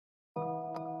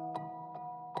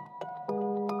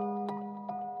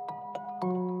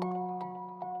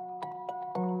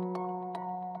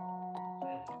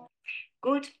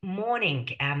Good morning,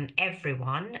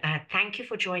 everyone. Thank you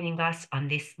for joining us on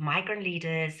this Migrant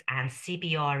Leaders and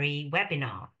CBRE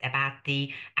webinar about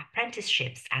the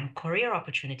apprenticeships and career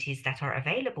opportunities that are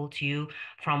available to you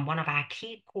from one of our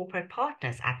key corporate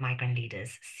partners at Migrant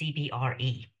Leaders,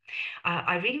 CBRE.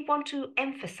 I really want to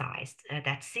emphasize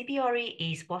that CBRE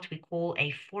is what we call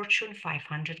a Fortune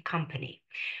 500 company,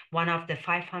 one of the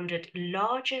 500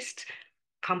 largest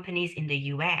companies in the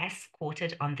US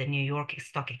quoted on the New York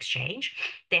Stock Exchange.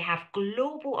 They have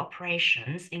global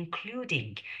operations,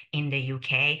 including in the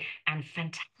UK, and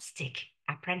fantastic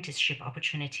apprenticeship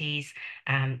opportunities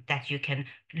that you can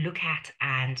look at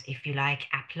and, if you like,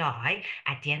 apply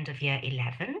at the end of year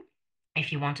 11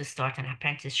 if you want to start an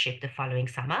apprenticeship the following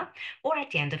summer, or at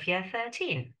the end of year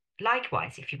 13.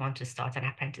 Likewise, if you want to start an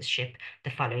apprenticeship the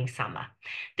following summer.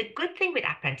 The good thing with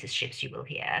apprenticeships, you will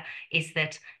hear, is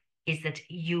that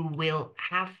you will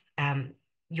have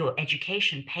your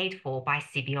education paid for by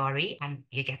CBRE, and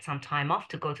you get some time off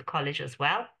to go to college as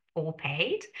well, all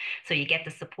paid. So you get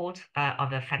the support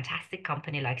of a fantastic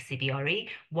company like CBRE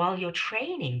while you're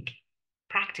training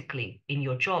practically in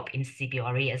your job in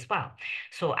CBRE as well.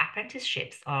 So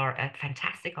apprenticeships are a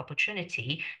fantastic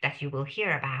opportunity that you will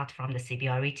hear about from the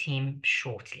CBRE team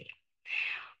shortly.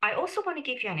 I also want to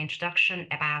give you an introduction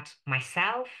about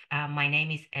myself. My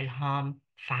name is Elham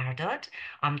Fardad.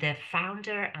 I'm the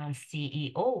founder and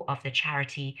CEO of the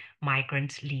charity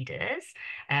Migrant Leaders.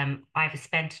 I've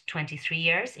spent 23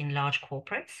 years in large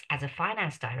corporates as a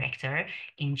finance director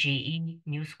in GE,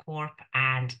 News Corp,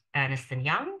 and Ernst&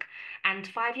 Young, and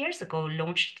 5 years ago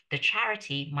launched the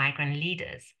charity Migrant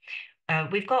Leaders.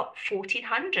 We've got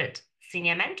 1,400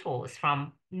 senior mentors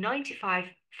from 95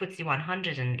 FTSE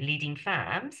 100 and leading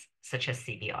firms such as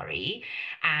CBRE,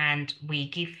 and we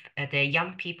give the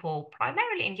young people,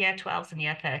 primarily in year 12s and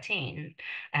year 13,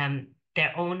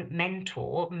 their own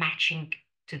mentor matching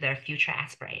to their future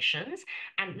aspirations,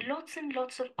 and lots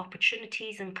of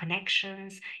opportunities and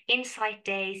connections, insight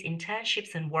days,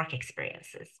 internships, and work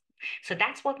experiences. So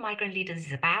that's what Migrant Leaders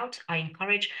is about. I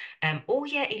encourage all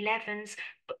year 11s,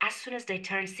 as soon as they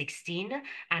turn 16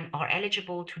 and are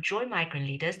eligible to join Migrant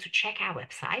Leaders, to check our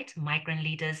website,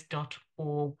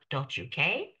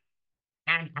 migrantleaders.org.uk,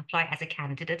 and apply as a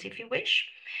candidate if you wish.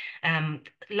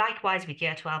 Likewise with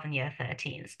year 12 and year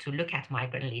 13s, to look at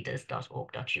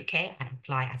migrantleaders.org.uk and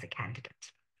apply as a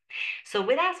candidate. So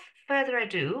without further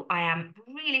ado, I am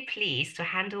really pleased to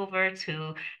hand over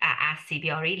to our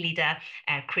CBRE leader,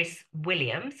 Chris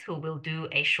Williams, who will do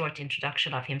a short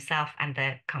introduction of himself and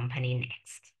the company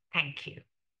next. Thank you.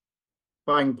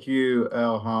 Thank you,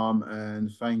 Elham,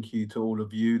 and thank you to all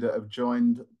of you that have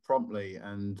joined promptly.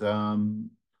 And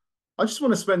I just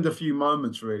want to spend a few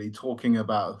moments really talking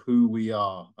about who we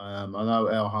are. I know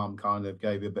Elham kind of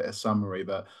gave a bit of summary,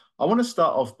 but I want to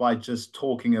start off by just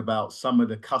talking about some of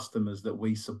the customers that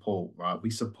we support, right? We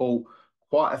support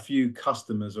quite a few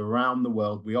customers around the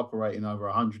world. We operate in over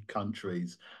 100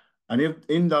 countries. And if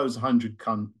in those 100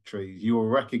 countries, you will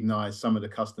recognize some of the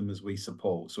customers we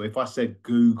support. So if I said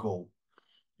Google,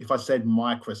 if I said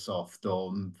Microsoft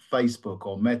or Facebook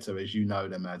or Meta, as you know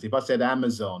them as, if I said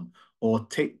Amazon or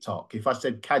TikTok, if I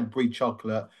said Cadbury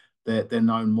chocolate, they're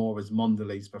known more as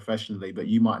Mondelez professionally, but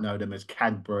you might know them as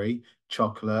Cadbury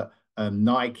chocolate,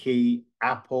 Nike,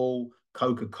 Apple,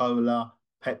 Coca-Cola,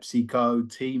 PepsiCo,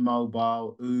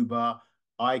 T-Mobile, Uber,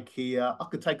 IKEA. I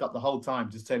could take up the whole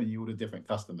time just telling you all the different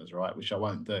customers, right? Which I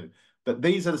won't do. But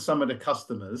these are some of the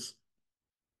customers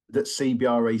that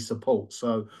CBRE supports.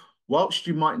 So whilst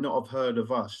you might not have heard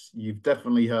of us, you've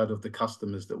definitely heard of the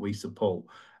customers that we support.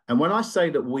 And when I say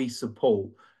that we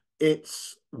support,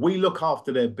 it's we look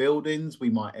after their buildings. We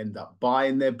might end up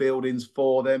buying their buildings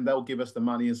for them. They'll give us the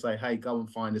money and say, hey, go and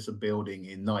find us a building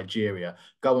in Nigeria.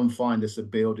 Go and find us a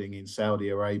building in Saudi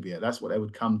Arabia. That's what they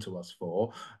would come to us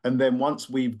for. And then once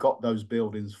we've got those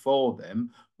buildings for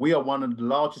them, we are one of the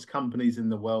largest companies in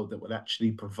the world that would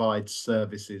actually provide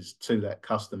services to that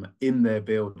customer in their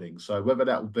building. So whether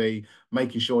that will be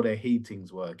making sure their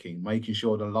heating's working, making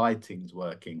sure the lighting's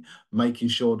working, making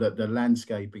sure that the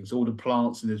landscaping's, all the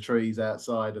plants and the trees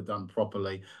outside are done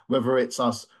properly, whether it's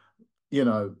us,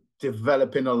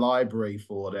 developing a library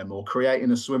for them or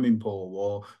creating a swimming pool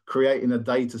or creating a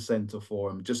data center for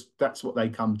them, just that's what they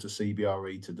come to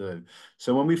CBRE to do.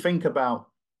 So when we think about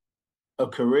a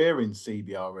career in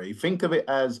CBRE, think of it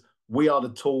as we are the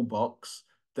toolbox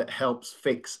that helps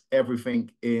fix everything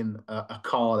in a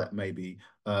car that may be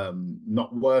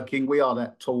not working. We are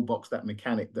that toolbox, that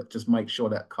mechanic that just makes sure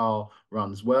that car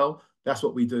runs well. That's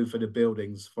what we do for the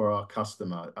buildings for our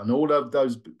customer. And all of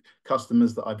those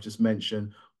customers that I've just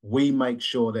mentioned, We make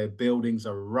sure their buildings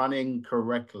are running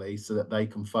correctly so that they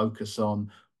can focus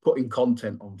on putting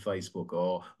content on Facebook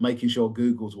or making sure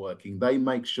Google's working. They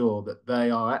make sure that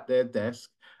they are at their desk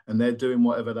and they're doing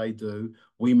whatever they do.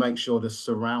 We make sure the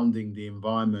surrounding, the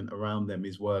environment around them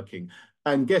is working.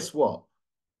 And guess what?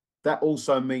 That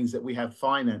also means that we have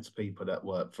finance people that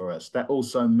work for us. That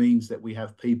also means that we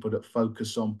have people that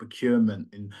focus on procurement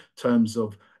in terms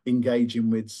of engaging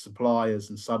with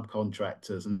suppliers and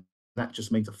subcontractors. And that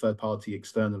just means a third party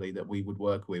externally that we would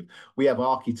work with. We have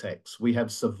architects, we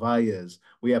have surveyors,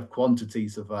 we have quantity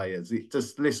surveyors. It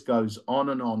just list goes on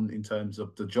and on in terms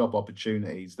of the job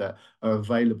opportunities that are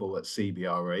available at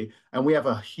CBRE. And we have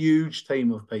a huge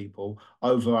team of people,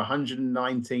 over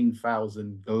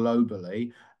 119,000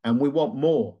 globally, and we want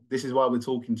more. This is why we're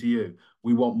talking to you.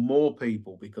 We want more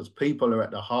people because people are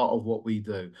at the heart of what we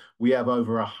do. We have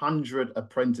over 100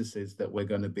 apprentices that we're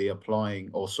going to be applying,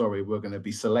 or sorry, we're going to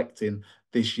be selecting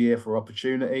this year for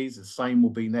opportunities. The same will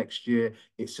be next year.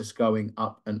 It's just going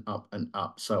up and up and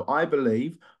up. So I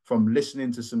believe from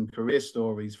listening to some career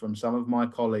stories from some of my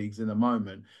colleagues in a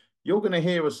moment, you're going to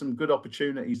hear of some good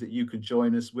opportunities that you could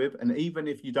join us with. And even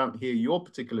if you don't hear your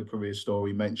particular career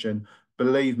story mentioned,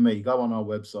 believe me, go on our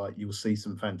website, you'll see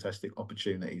some fantastic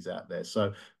opportunities out there.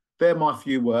 So they're my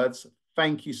few words.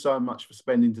 Thank you so much for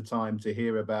spending the time to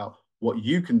hear about what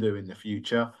you can do in the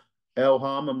future.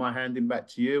 Elham, am I handing back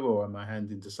to you or am I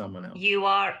handing to someone else? You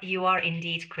are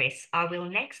indeed, Chris. I will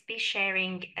next be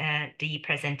sharing the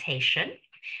presentation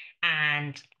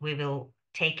and we will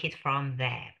take it from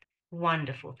there.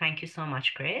 Wonderful. Thank you so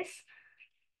much, Chris.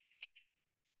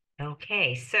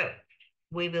 Okay, so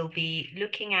we will be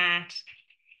looking at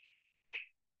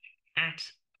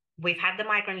we've had the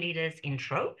migrant leaders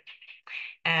intro.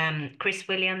 Chris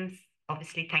Williams,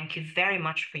 obviously, thank you very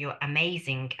much for your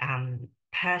amazing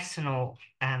personal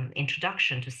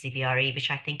introduction to CBRE,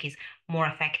 which I think is more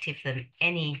effective than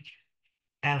any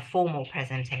formal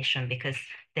presentation because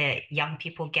the young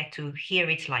people get to hear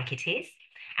it like it is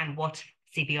and what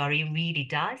CBRE really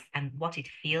does and what it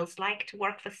feels like to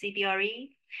work for CBRE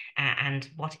and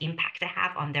what impact they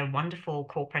have on their wonderful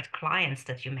corporate clients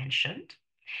that you mentioned.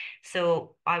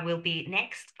 So I will be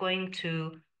next going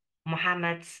to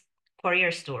Mohammed's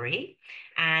career story.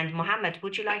 And Mohammed,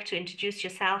 would you like to introduce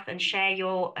yourself and share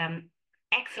your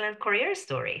excellent career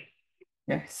story?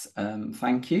 Yes,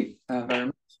 thank you very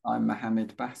much. I'm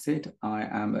Mohammed Basid. I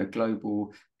am a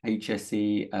global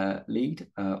HSE lead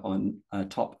on a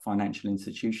top financial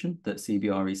institution that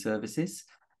CBRE services.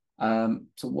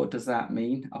 So what does that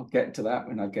mean? I'll get to that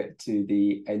when I get to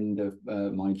the end of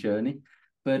my journey.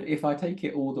 But if I take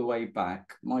it all the way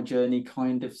back, my journey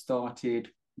kind of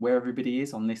started where everybody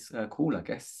is on this call, I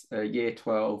guess. Year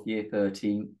 12, year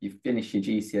 13, you finish your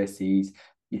GCSEs,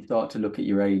 you start to look at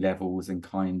your A levels and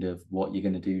kind of what you're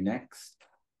going to do next.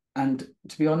 And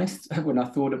to be honest, when I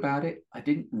thought about it, I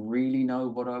didn't really know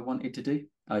what I wanted to do.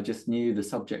 I just knew the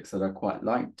subjects that I quite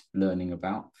liked learning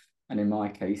about. And in my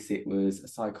case, it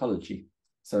was psychology.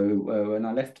 So when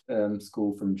I left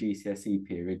school from GCSE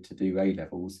period to do A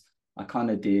levels, I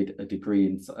kind of did a degree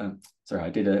in, I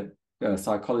did a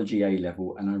psychology A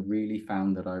level, and I really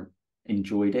found that I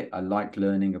enjoyed it. I liked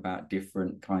learning about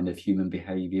different kind of human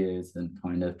behaviors and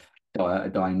kind of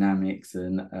dynamics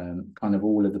and kind of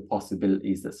all of the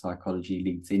possibilities that psychology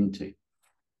leads into.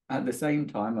 At the same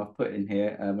time, I've put in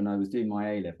here, when I was doing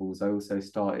my A levels, I also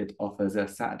started off as a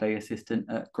Saturday assistant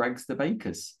at Greggs the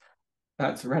Bakers.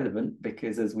 That's relevant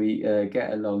because as we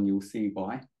get along, you'll see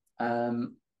why.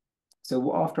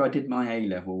 So after I did my A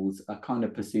levels, I kind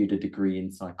of pursued a degree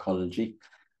in psychology.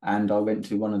 And I went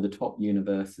to one of the top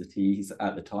universities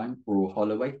at the time, Royal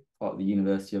Holloway, part of the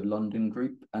University of London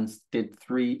group, and did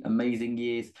 3 amazing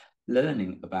years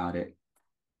learning about it.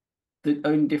 The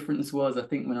only difference was, I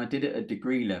think when I did it at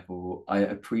degree level, I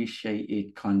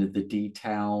appreciated kind of the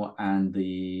detail and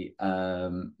the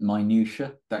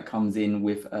minutiae that comes in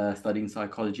with studying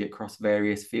psychology across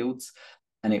various fields.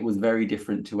 And it was very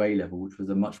different to A level, which was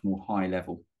a much more high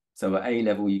level. So at A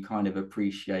level, you kind of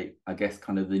appreciate, I guess,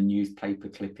 kind of the newspaper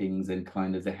clippings and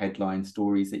kind of the headline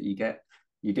stories that you get.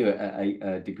 You do it at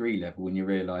a degree level and you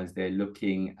realize they're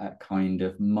looking at kind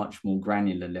of much more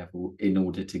granular level in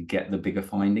order to get the bigger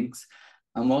findings.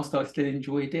 And whilst I still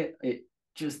enjoyed it, it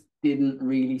just didn't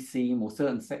really seem, or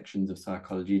certain sections of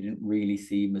psychology didn't really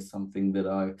seem as something that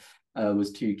I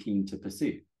was too keen to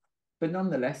pursue. But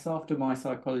nonetheless, after my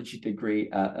psychology degree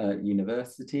at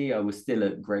university, I was still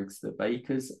at Greggs the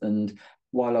Bakers. And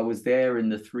while I was there in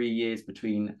the 3 years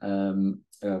between, in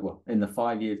the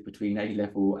 5 years between A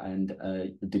level and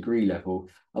the degree level,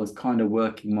 I was kind of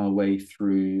working my way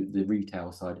through the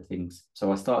retail side of things.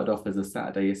 So I started off as a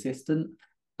Saturday assistant.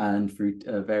 And through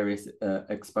various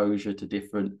exposure to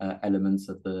different elements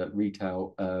of the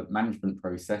retail management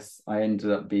process, I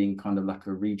ended up being kind of like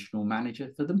a regional manager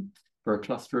for them, for a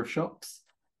cluster of shops.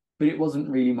 But it wasn't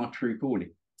really my true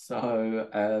calling. So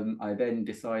I then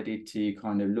decided to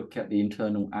kind of look at the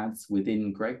internal ads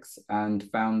within Greggs and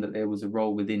found that there was a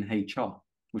role within HR,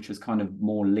 which was kind of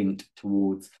more linked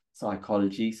towards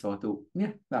psychology. So I thought,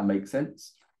 yeah, that makes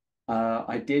sense.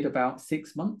 I did about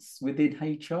 6 months within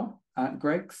HR at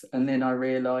Greggs, and then I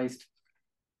realized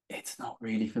it's not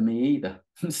really for me either.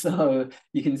 So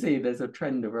you can see there's a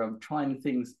trend where I'm trying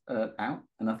things out.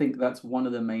 And I think that's one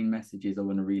of the main messages I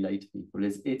want to relay to people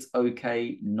is it's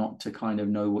okay not to kind of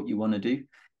know what you want to do,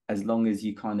 as long as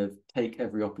you kind of take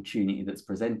every opportunity that's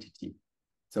presented to you.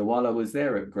 So while I was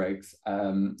there at Greggs,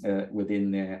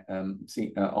 within their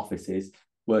offices,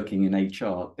 working in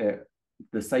HR,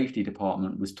 the safety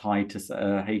department was tied to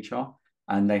HR,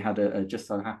 and they had just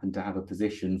so happened to have a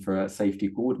position for a safety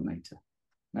coordinator.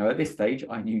 Now, at this stage,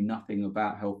 I knew nothing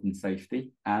about health and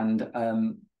safety, and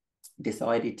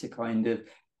decided to kind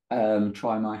of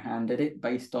try my hand at it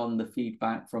based on the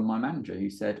feedback from my manager,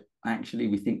 who said, actually,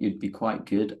 we think you'd be quite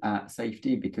good at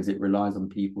safety because it relies on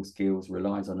people skills,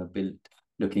 relies on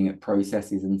looking at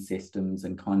processes and systems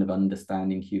and kind of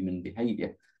understanding human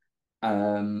behavior.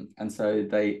 And so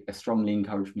they strongly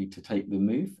encouraged me to take the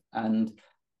move, and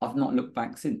I've not looked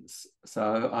back since.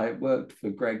 So I worked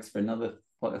for Greggs for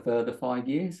a further 5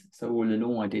 years. So all in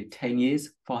all, I did 10 years,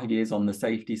 5 years on the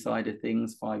safety side of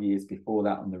things, 5 years before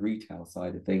that on the retail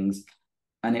side of things.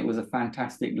 And it was a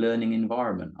fantastic learning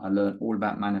environment. I learned all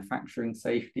about manufacturing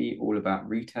safety, all about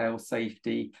retail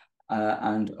safety,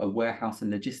 and a warehouse and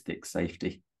logistics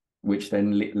safety, which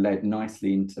then led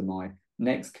nicely into my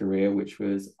next career, which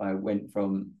was I went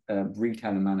from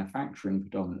retail and manufacturing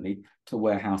predominantly to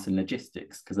warehouse and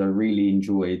logistics, because I really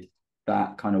enjoyed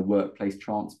that kind of workplace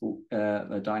transport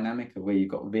dynamic of where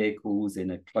you've got vehicles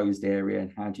in a closed area,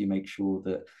 and how do you make sure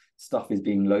that stuff is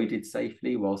being loaded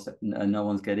safely whilst no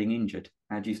one's getting injured?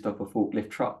 How do you stop a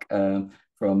forklift truck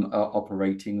from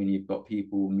operating when you've got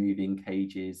people moving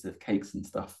cages of cakes and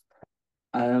stuff?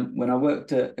 When I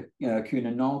worked at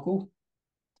Kuehne Nagel,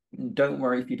 don't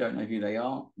worry if you don't know who they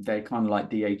are. They're kind of like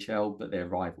DHL, but they're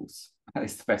rivals.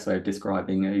 That's the best way of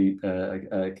describing who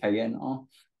KN are.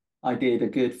 I did a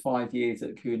good 5 years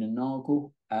at Kuehne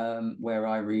Nagel, where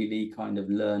I really kind of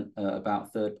learned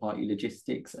about third-party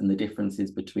logistics and the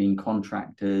differences between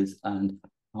contractors and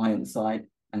client side,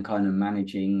 and kind of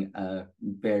managing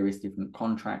various different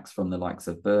contracts from the likes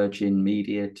of Virgin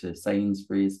Media to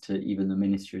Sainsbury's to even the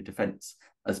Ministry of Defence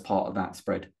as part of that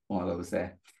spread while I was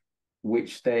there.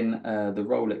 Which then the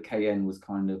role at KN was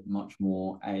kind of much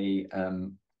more a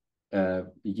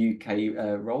UK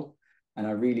role. And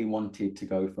I really wanted to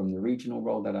go from the regional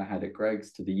role that I had at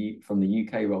Greggs to from the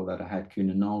UK role that I had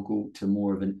Kuehne Nagel to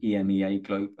more of an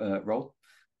EMEA role,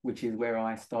 which is where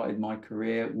I started my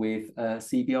career with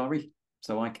CBRE.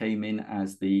 So I came in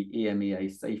as the EMEA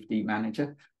safety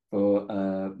manager for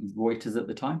Reuters at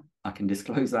the time. I can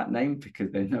disclose that name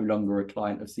because they're no longer a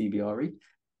client of CBRE.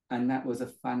 And that was a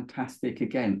fantastic,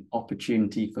 again,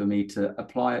 opportunity for me to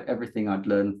apply everything I'd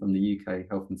learned from the UK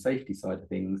health and safety side of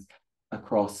things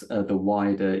across the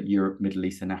wider Europe, Middle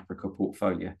East and Africa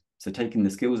portfolio. So taking the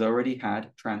skills I already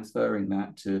had, transferring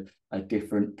that to a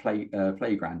different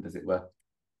playground, as it were.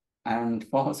 And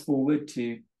fast forward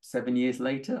to 7 years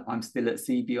later, I'm still at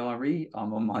CBRE.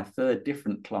 I'm on my third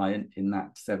different client in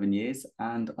that 7 years.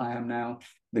 And I am now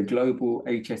the global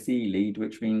HSE lead,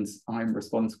 which means I'm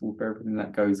responsible for everything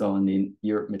that goes on in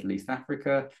Europe, Middle East,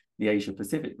 Africa, the Asia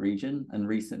Pacific region, and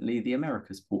recently the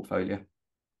Americas portfolio.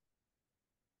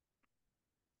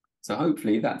 So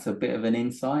hopefully that's a bit of an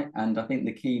insight. And I think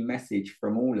the key message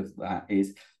from all of that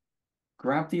is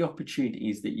grab the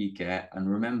opportunities that you get, and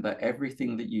remember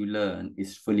everything that you learn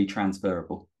is fully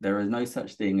transferable. There is no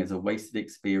such thing as a wasted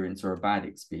experience or a bad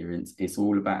experience. It's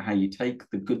all about how you take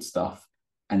the good stuff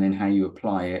and then how you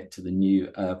apply it to the new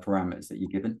parameters that you're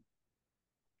given.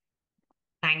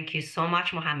 Thank you so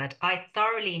much, Mohammed. I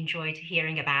thoroughly enjoyed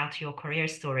hearing about your career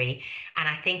story. And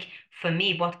I think for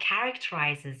me, what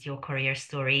characterizes your career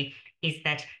story is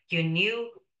that you knew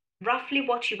roughly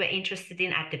what you were interested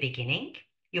in at the beginning.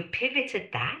 You pivoted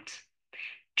that,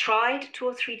 tried 2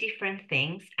 or 3 different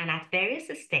things, and at various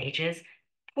stages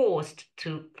paused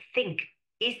to think,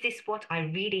 is this what I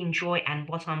really enjoy and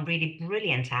what I'm really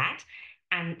brilliant at?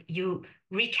 And you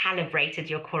recalibrated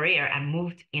your career and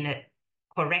moved in a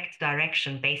correct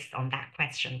direction based on that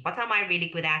question. What am I really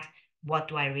good at? What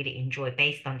do I really enjoy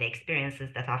based on the experiences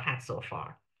that I've had so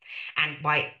far? And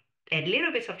by a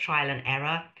little bit of trial and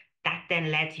error, that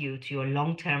then led you to your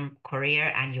long-term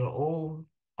career and your all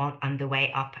on the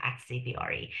way up at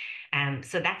CBRE.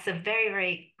 So that's a very,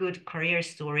 very good career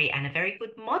story and a very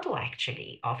good model,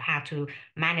 actually, of how to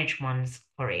manage one's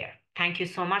career. Thank you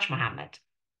so much, Mohammed.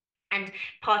 And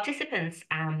participants,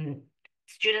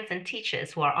 students and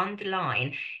teachers who are on the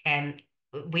line,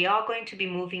 we are going to be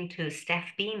moving to Steph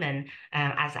Beeman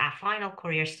as our final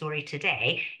career story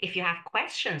today. If you have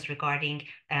questions regarding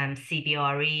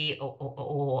CBRE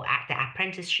or at the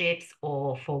apprenticeships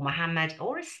or for Mohammed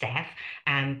or Steph,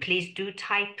 please do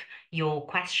type your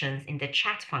questions in the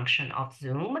chat function of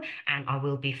Zoom, and I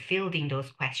will be fielding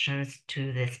those questions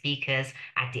to the speakers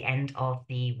at the end of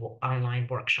the online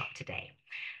workshop today.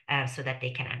 So that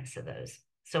they can answer those.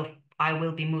 So I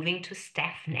will be moving to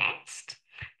Steph next.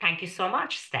 Thank you so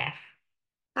much, Steph.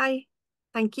 Hi,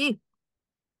 thank you.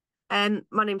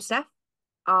 My name's Steph.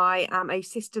 I am a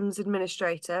systems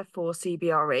administrator for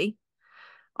CBRE.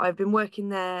 I've been working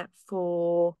there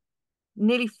for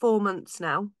nearly 4 months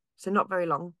now, so not very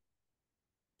long.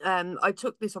 I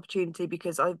took this opportunity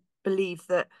because I believe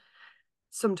that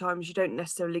sometimes you don't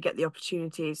necessarily get the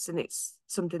opportunities, and it's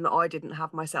something that I didn't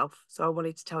have myself. So I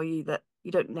wanted to tell you that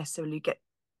you don't necessarily get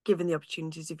given the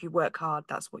opportunities. If you work hard,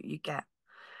 that's what you get.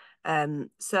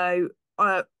 So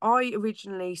I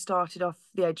originally started off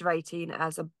the age of 18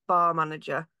 as a bar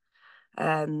manager,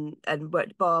 and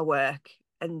worked bar work,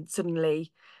 and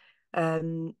suddenly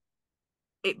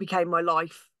it became my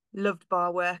life. Loved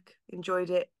bar work, enjoyed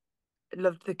it,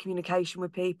 loved the communication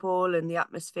with people and the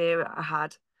atmosphere I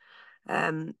had.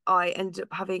 I ended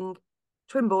up having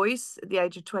twin boys at the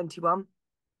age of 21.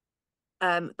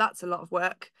 That's a lot of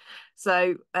work.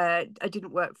 So I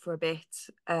didn't work for a bit,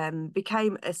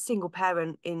 became a single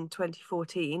parent in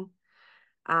 2014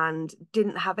 and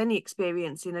didn't have any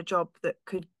experience in a job that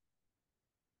could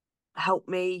help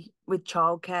me with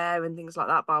childcare and things like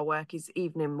that. Bar work is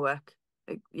evening work,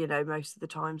 most of the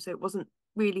time. So it wasn't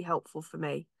really helpful for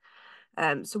me.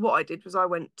 So what I did was I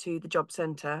went to the job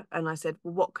centre and I said,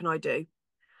 well, what can I do?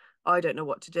 I don't know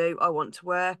what to do. I want to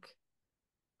work.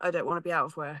 I don't want to be out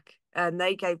of work. And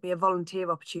they gave me a volunteer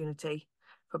opportunity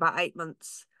for about 8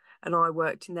 months. And I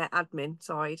worked in their admin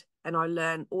side, and I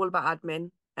learned all about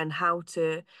admin and how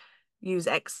to use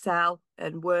Excel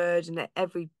and Word and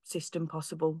every system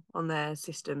possible on their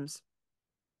systems.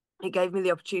 It gave me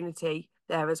the opportunity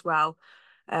there as well.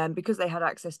 Because they had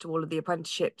access to all of the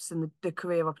apprenticeships and the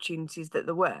career opportunities that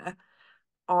there were,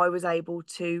 I was able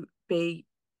to be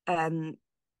in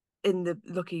the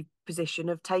lucky position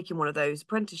of taking one of those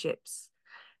apprenticeships.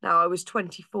 Now, I was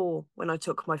 24 when I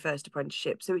took my first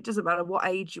apprenticeship, so it doesn't matter what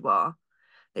age you are.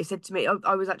 They said to me,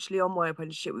 I was actually on my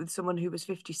apprenticeship with someone who was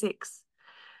 56.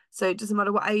 So it doesn't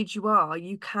matter what age you are,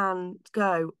 you can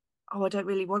go, oh, I don't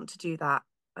really want to do that.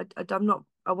 I'm not,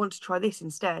 I want to try this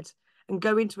instead, and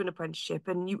go into an apprenticeship,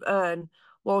 and you earn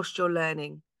whilst you're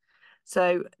learning.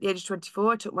 So at the age of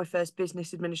 24, I took my first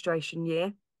business administration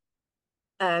year.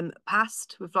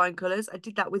 Passed with flying colours. I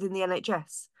did that within the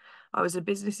NHS. I was a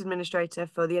business administrator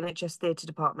for the NHS theatre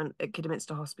department at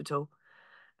Kidderminster Hospital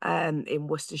in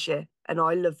Worcestershire, and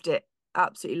I loved it,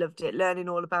 absolutely loved it, learning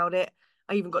all about it.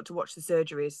 I even got to watch the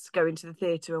surgeries, go into the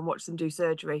theatre and watch them do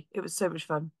surgery. It was so much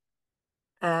fun.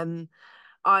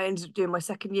 I ended up doing my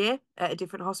second year at a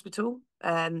different hospital,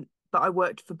 but I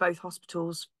worked for both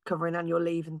hospitals covering annual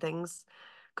leave and things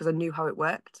because I knew how it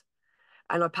worked,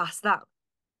 and I passed that.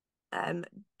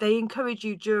 They encourage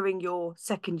you during your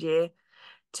second year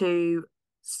to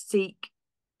seek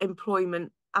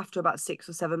employment after about 6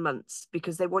 or 7 months,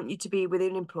 because they want you to be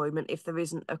within employment if there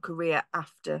isn't a career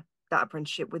after that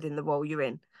apprenticeship within the role you're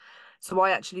in. So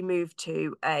I actually moved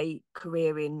to a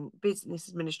career in business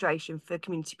administration for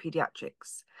community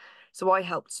paediatrics. So I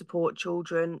helped support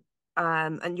children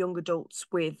and young adults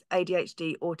with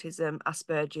ADHD, autism,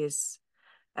 Asperger's,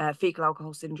 fecal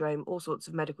alcohol syndrome, all sorts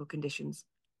of medical conditions.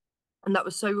 And that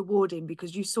was so rewarding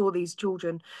because you saw these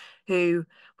children who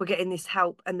were getting this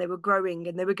help and they were growing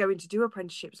and they were going to do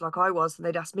apprenticeships like I was, and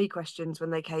they'd ask me questions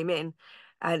when they came in.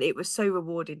 And it was so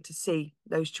rewarding to see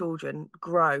those children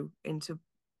grow into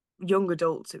young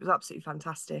adults. It was absolutely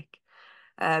fantastic.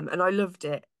 And I loved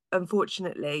it.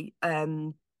 Unfortunately, I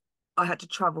had to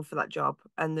travel for that job,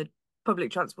 and the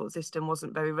public transport system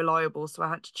wasn't very reliable. So I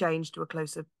had to change to a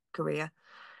closer career.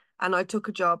 And I took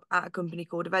a job at a company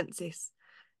called Avensis.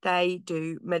 They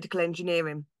do medical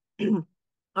engineering.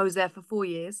 I was there for 4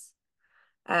 years.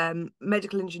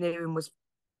 Medical engineering was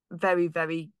very,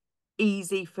 very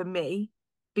easy for me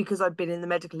because I'd been in the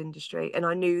medical industry and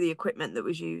I knew the equipment that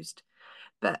was used.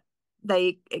 But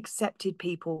they accepted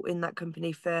people in that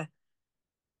company for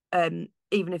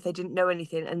even if they didn't know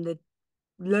anything, and the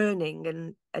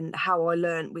learning and how I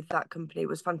learned with that company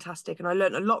was fantastic. And I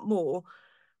learned a lot more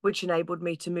which enabled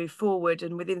me to move forward.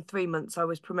 And within 3 months, I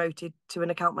was promoted to an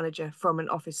account manager from an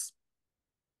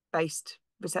office-based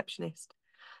receptionist.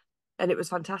 And it was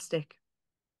fantastic.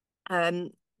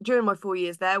 During my 4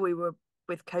 years there, we were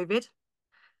with COVID,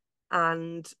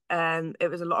 and it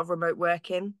was a lot of remote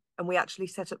working, and we actually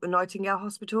set up the Nightingale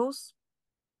hospitals.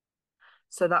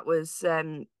 So that was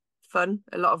fun,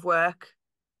 a lot of work,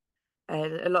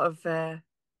 a lot of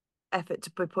effort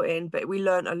to be put in, but we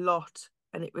learned a lot,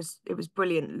 and it was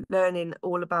brilliant learning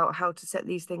all about how to set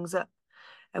these things up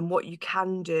and what you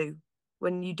can do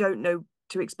when you don't know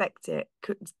to expect it.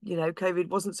 You know, COVID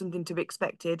wasn't something to be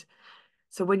expected.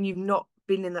 So when you've not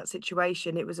been in that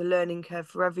situation, it was a learning curve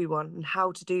for everyone and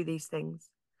how to do these things.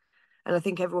 And I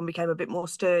think everyone became a bit more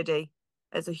sturdy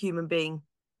as a human being,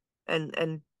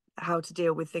 and how to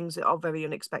deal with things that are very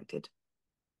unexpected.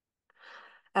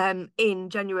 In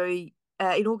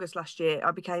August last year,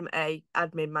 I became a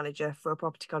admin manager for a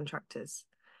property contractors.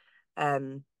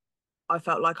 I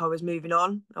felt like I was moving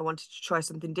on. I wanted to try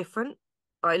something different.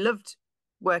 I loved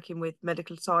working with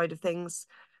medical side of things.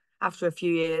 After a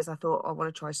few years, I thought I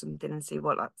want to try something and see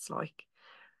what that's like.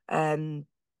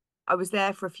 I was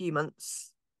there for a few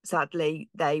months. Sadly,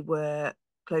 they were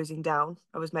closing down.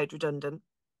 I was made redundant.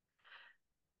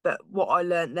 But what I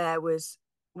learned there was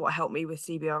what helped me with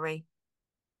CBRE.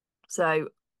 So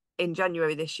in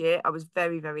January this year, I was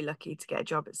very, very lucky to get a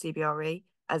job at CBRE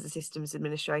as a systems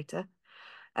administrator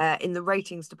in the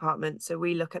ratings department. So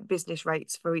we look at business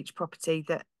rates for each property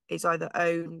that is either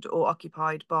owned or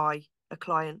occupied by a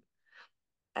client.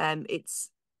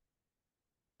 It's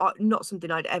not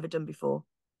something I'd ever done before.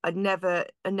 I never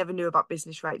knew about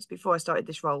business rates before I started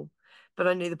this role, but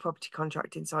I knew the property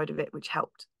contracting side of it, which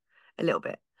helped a little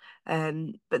bit.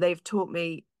 But they've taught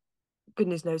me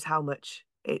goodness knows how much.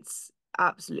 It's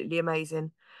absolutely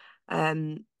amazing.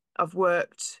 I've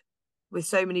worked with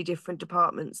so many different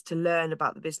departments to learn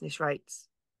about the business rates,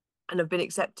 and I've been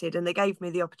accepted, and they gave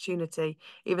me the opportunity,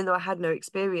 even though I had no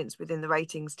experience within the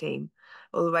ratings team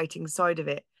or the ratings side of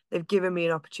it. They've given me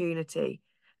an opportunity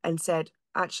and said,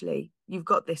 actually, you've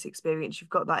got this experience, you've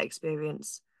got that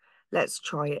experience, let's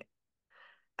try it.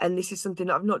 And this is something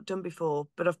that I've not done before,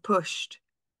 but I've pushed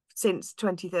since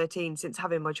 2013, since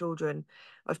having my children.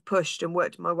 I've pushed and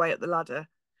worked my way up the ladder.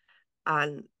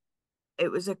 And it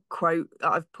was a quote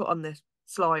that I've put on this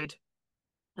slide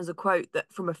as a quote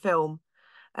that from a film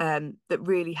that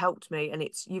really helped me. And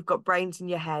it's, you've got brains in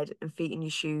your head and feet in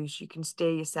your shoes. You can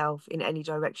steer yourself in any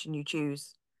direction you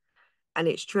choose. And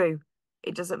it's true.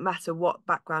 It doesn't matter what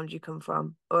background you come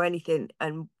from or anything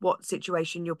and what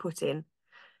situation you're put in,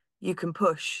 you can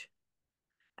push.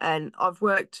 And I've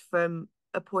worked from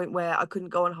a point where I couldn't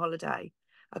go on holiday.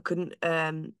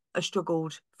 I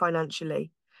struggled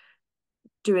financially.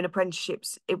 Doing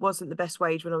apprenticeships, it wasn't the best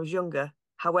wage when I was younger.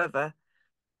 However,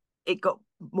 it got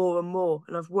more and more,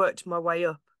 and I've worked my way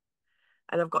up.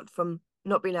 And I've got from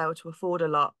not being able to afford a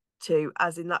lot to,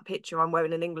 as in that picture, I'm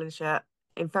wearing an England shirt.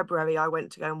 In February, I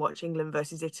went to go and watch England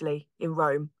versus Italy in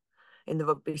Rome in the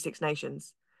Rugby Six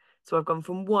Nations. So I've gone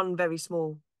from one very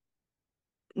small,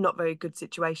 not very good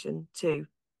situation to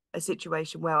a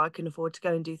situation where I can afford to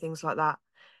go and do things like that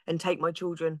and take my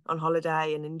children on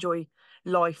holiday and enjoy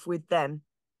life with them.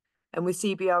 And with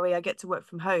CBRE, I get to work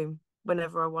from home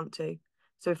whenever I want to.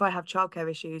 So if I have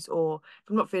childcare issues or if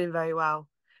I'm not feeling very well,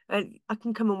 and I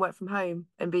can come and work from home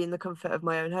and be in the comfort of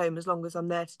my own home as long as I'm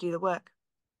there to do the work.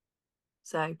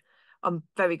 So I'm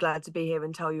very glad to be here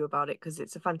and tell you about it because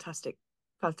it's a fantastic,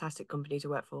 fantastic company to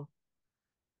work for.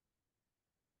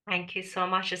 Thank you so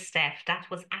much, Steph. That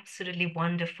was absolutely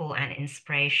wonderful and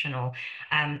inspirational.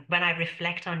 When I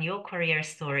reflect on your career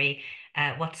story,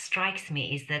 what strikes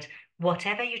me is that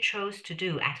whatever you chose to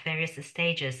do at various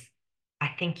stages, I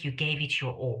think you gave it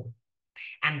your all.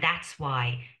 And that's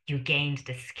why you gained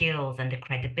the skills and the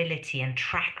credibility and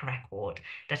track record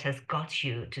that has got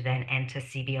you to then enter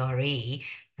CBRE,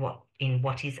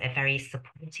 what is a very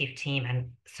supportive team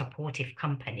and supportive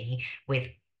company with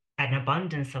an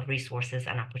abundance of resources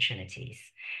and opportunities.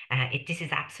 This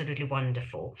is absolutely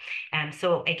wonderful.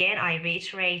 So again, I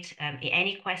reiterate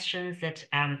any questions that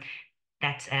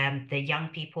the young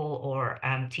people or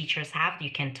teachers have, you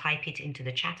can type it into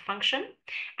the chat function.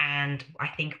 And I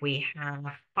think we have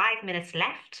 5 minutes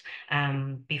left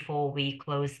before we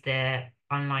close the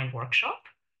online workshop.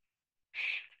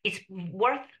 It's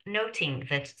worth noting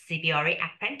that CBRE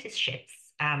apprenticeships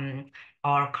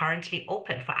are currently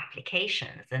open for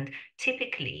applications. And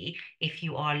typically, if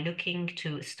you are looking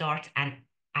to start an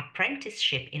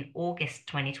apprenticeship in August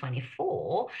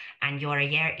 2024 and you're a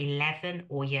year 11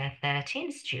 or year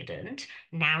 13 student,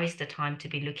 now is the time to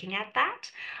be looking at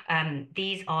that.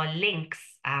 These are links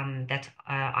that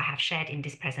I have shared in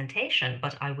this presentation,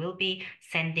 but I will be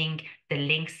sending the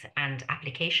links and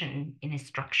application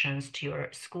instructions to your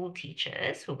school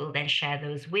teachers who will then share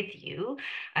those with you.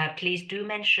 Please do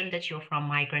mention that you're from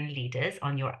Migrant Leaders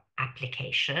on your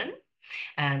application.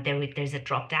 There's a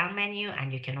drop-down menu,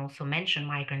 and you can also mention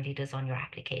Migrant Leaders on your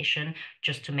application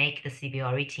just to make the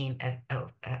CBRE team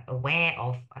aware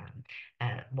of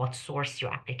what source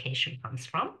your application comes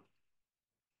from.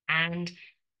 And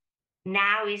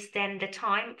now is then the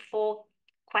time for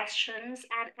questions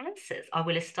and answers. I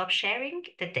will stop sharing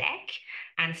the deck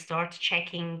and start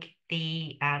checking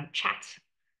the chat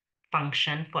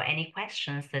function for any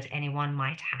questions that anyone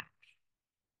might have.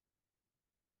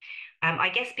 I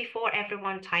guess before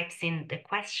everyone types in the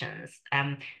questions,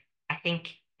 I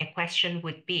think a question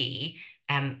would be,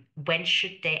 when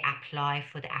should they apply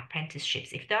for the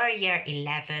apprenticeships? If they're a year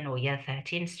 11 or year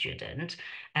 13 student,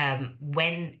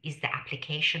 when is the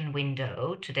application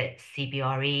window to the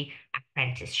CBRE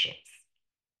apprenticeships?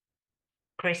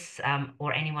 Chris,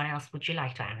 or anyone else, would you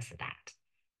like to answer that?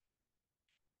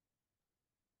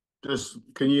 Just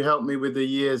can you help me with the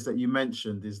years that you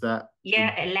mentioned? Is that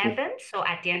Year 11, so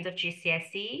at the end of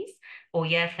GCSEs, or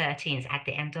year 13s at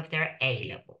the end of their A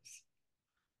levels?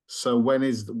 so when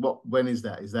is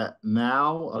that? Is that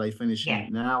now? Are they finishing Yeah.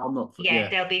 it now? I'm not. Yeah, Yeah.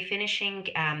 they'll be finishing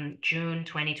June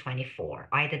 2024,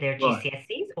 either their Right.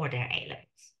 GCSEs or their A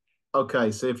levels. Okay.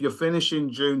 So if you're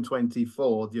finishing June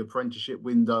 24, the apprenticeship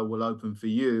window will open for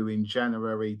you in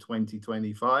January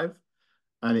 2025.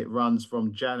 And it runs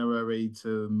from January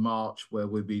to March, where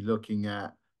we'll be looking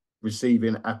at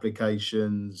receiving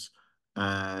applications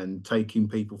and taking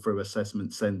people through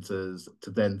assessment centres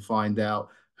to then find out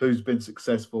who's been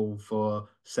successful for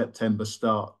September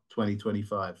start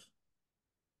 2025.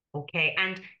 Okay,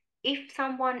 and if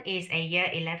someone is a year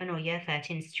 11 or year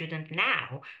 13 student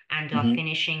now and are Mhm,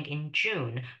 finishing in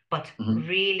June, but mhm.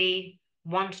 really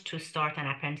want to start an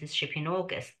apprenticeship in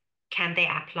August, can they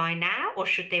apply now or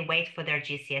should they wait for their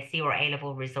GCSE or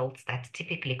A-level results that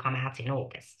typically come out in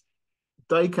August?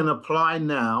 They can apply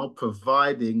now,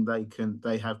 providing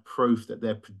they have proof that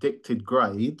their predicted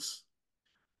grades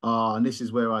are, and this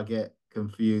is where I get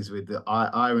confused with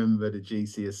I remember the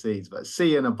GCSEs, but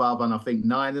C and above, and I think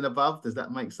 9 and above. Does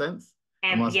that make sense?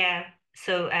 Am I? Yeah,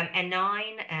 so a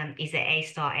 9 is a A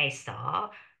star, A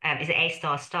star, is a A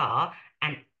star star,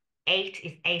 and 8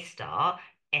 is A star,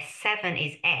 a 7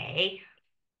 is a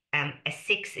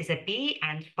 6 is a B,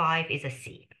 and 5 is a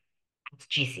C. It's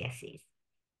GCSEs.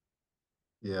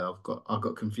 Yeah, I've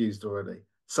got confused already.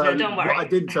 So No, don't worry. what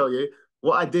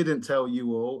I didn't tell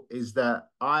you all is that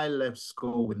I left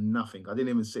school with nothing. I didn't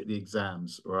even sit the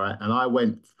exams, right? And I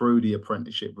went through the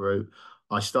apprenticeship route.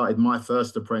 I started my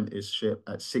first apprenticeship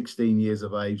at 16 years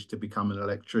of age to become an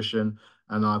electrician,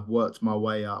 and I've worked my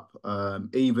way up,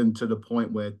 even to the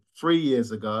point where 3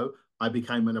 years ago I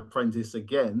became an apprentice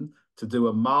again to do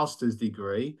a master's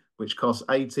degree, which cost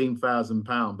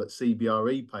 £18,000, but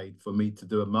CBRE paid for me to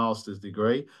do a master's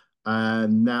degree.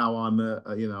 And now I'm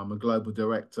I'm a global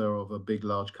director of a big,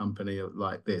 large company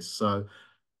like this. So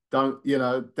don't,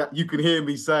 that you can hear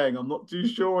me saying I'm not too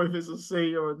sure if it's a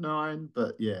C or a 9,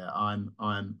 but yeah,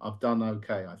 I've done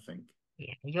okay, I think.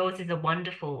 Yeah, yours is a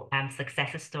wonderful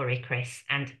success story, Chris,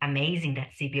 and amazing that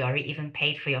CBRE even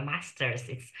paid for your master's.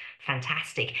 It's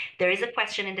fantastic. There is a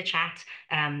question in the chat.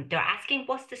 They're asking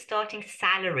what's the starting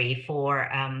salary for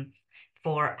an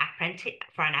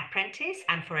apprentice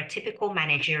and for a typical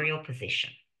managerial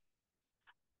position.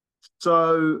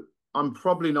 So I'm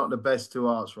probably not the best to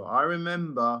answer. I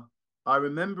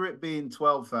remember it being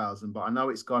 12,000, but I know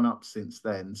it's gone up since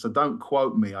then. So don't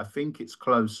quote me. I think it's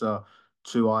closer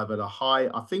to either the high.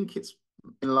 I think it's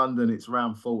in London, it's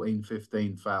around 14,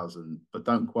 15,000, but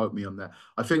don't quote me on that.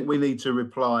 I think we need to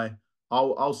reply.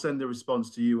 I'll send a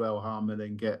response to you, Elham, and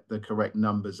then get the correct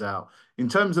numbers out. In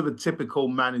terms of a typical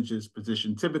manager's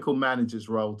position, typical manager's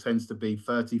role tends to be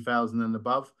 30,000 and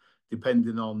above,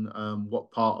 depending on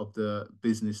what part of the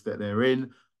business that they're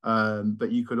in.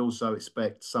 But you could also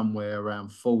expect somewhere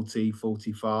around 40,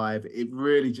 45. It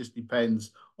really just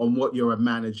depends on what you're a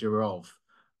manager of.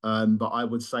 But I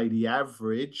would say the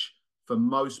average for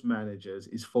most managers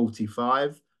is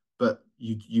 45, but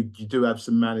you do have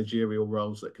some managerial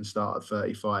roles that can start at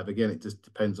 35. Again, it just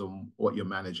depends on what you're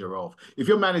manager of. If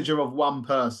you're manager of one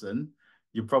person,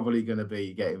 you're probably going to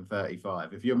be getting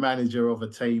 35. If you're manager of a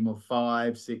team of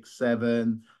 5, 6,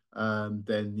 7,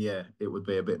 then yeah, it would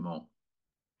be a bit more.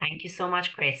 Thank you so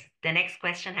much, Chris. The next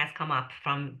question has come up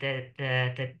from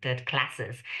the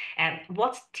classes.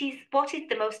 What is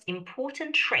the most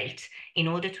important trait in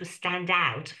order to stand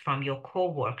out from your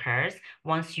co-workers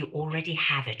once you already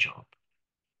have a job?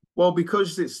 Well,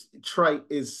 because this trait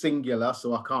is singular,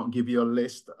 so I can't give you a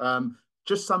list.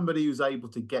 Just somebody who's able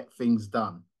to get things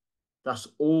done. That's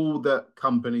all that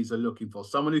companies are looking for.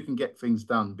 Someone who can get things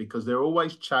done, because there are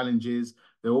always challenges,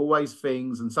 there are always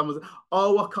things, and someone's,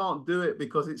 oh, I can't do it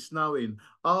because it's snowing.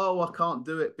 Oh, I can't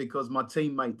do it because my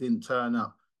teammate didn't turn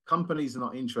up. Companies are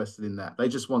not interested in that. They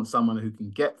just want someone who can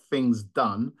get things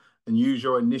done and use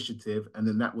your initiative, and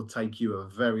then that will take you a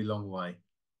very long way.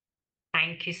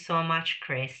 Thank you so much,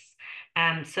 Chris.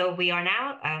 So we are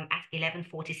now at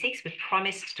 11:46. We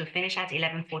promised to finish at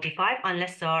 11:45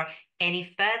 unless there are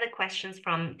any further questions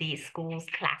from the school's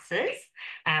classes.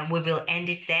 We will end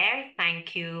it there.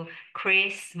 Thank you,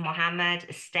 Chris,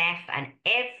 Mohammed, Steph, and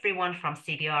everyone from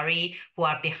CBRE who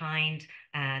are behind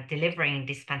delivering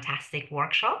this fantastic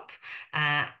workshop.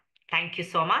 Thank you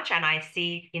so much. And I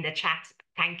see in the chat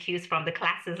thank yous from the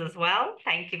classes as well.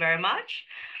 Thank you very much.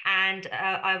 And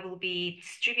I will be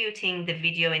distributing the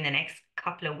video in the next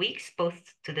couple of weeks,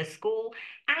 both to the school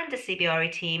and the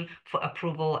CBRE team for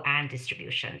approval and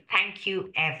distribution. Thank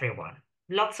you, everyone.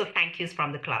 Lots of thank yous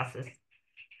from the classes.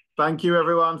 Thank you,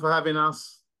 everyone, for having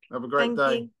us. Have a great day.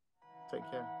 Thank you.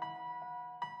 Take care.